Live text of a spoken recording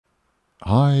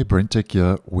Hi, BrenTech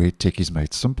here, where tech is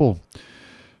made simple.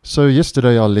 So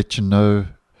yesterday I let you know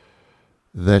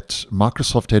that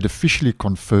Microsoft had officially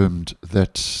confirmed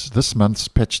that this month's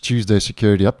Patch Tuesday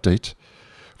security update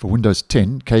for Windows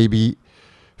 10,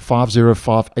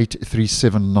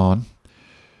 KB5061768,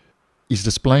 is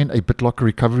displaying a BitLocker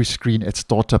recovery screen at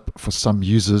startup for some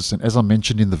users. And as I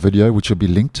mentioned in the video, which will be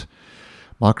linked,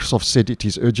 Microsoft said it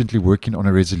is urgently working on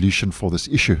a resolution for this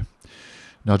issue.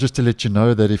 Now, just to let you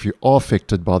know that if you are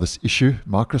affected by this issue,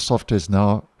 Microsoft has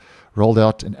now rolled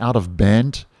out an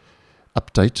out-of-band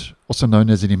update, also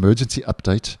known as an emergency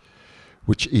update,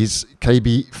 which is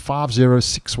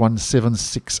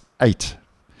KB5061768.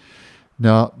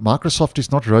 Now, Microsoft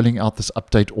is not rolling out this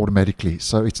update automatically,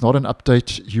 so it's not an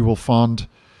update you will find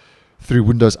through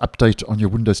Windows Update on your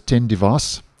Windows 10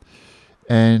 device,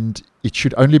 and it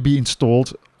should only be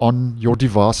installed on your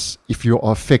device if you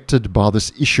are affected by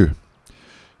this issue.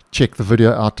 Check the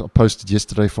video out I posted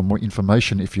yesterday for more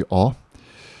information if you are.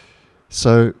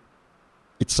 So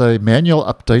it's a manual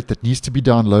update that needs to be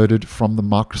downloaded from the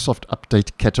Microsoft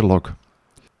Update catalog.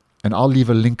 And I'll leave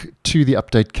a link to the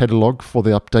update catalog for the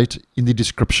update in the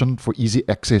description for easy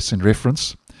access and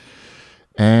reference.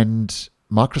 And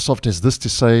Microsoft has this to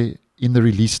say in the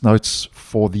release notes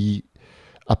for the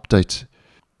update.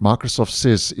 Microsoft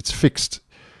says it's fixed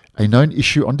a known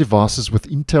issue on devices with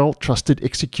Intel Trusted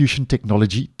Execution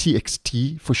Technology,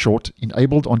 TXT for short,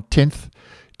 enabled on 10th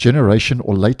generation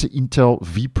or later Intel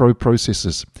vPro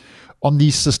processors. On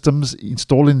these systems,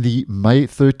 installing the May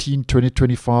 13,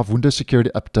 2025 Windows Security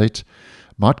Update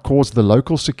might cause the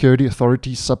Local Security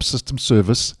Authority Subsystem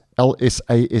Service,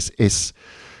 LSASS,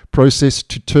 process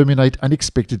to terminate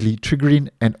unexpectedly, triggering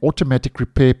an automatic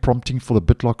repair prompting for the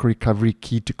BitLocker recovery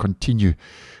key to continue.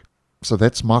 So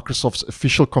that's Microsoft's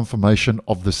official confirmation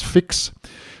of this fix.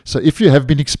 So if you have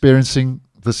been experiencing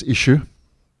this issue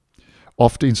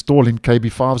after installing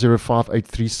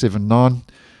KB5058379,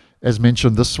 as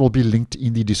mentioned, this will be linked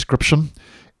in the description.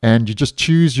 And you just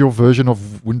choose your version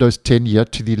of Windows 10 here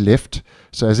to the left.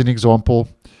 So as an example,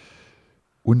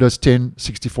 Windows 10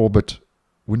 64-bit,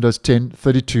 Windows 10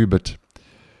 32-bit.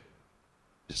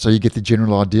 So you get the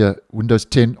general idea. Windows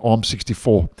 10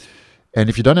 ARM64. And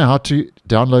if you don't know how to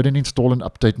download and install and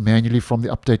update manually from the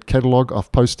update catalog, I've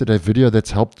posted a video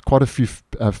that's helped quite a few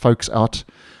folks out.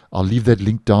 I'll leave that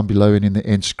link down below and in the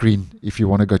end screen if you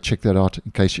want to go check that out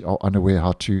in case you are unaware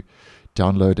how to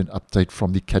download and update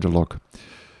from the catalog.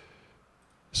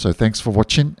 So thanks for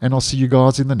watching, and I'll see you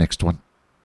guys in the next one.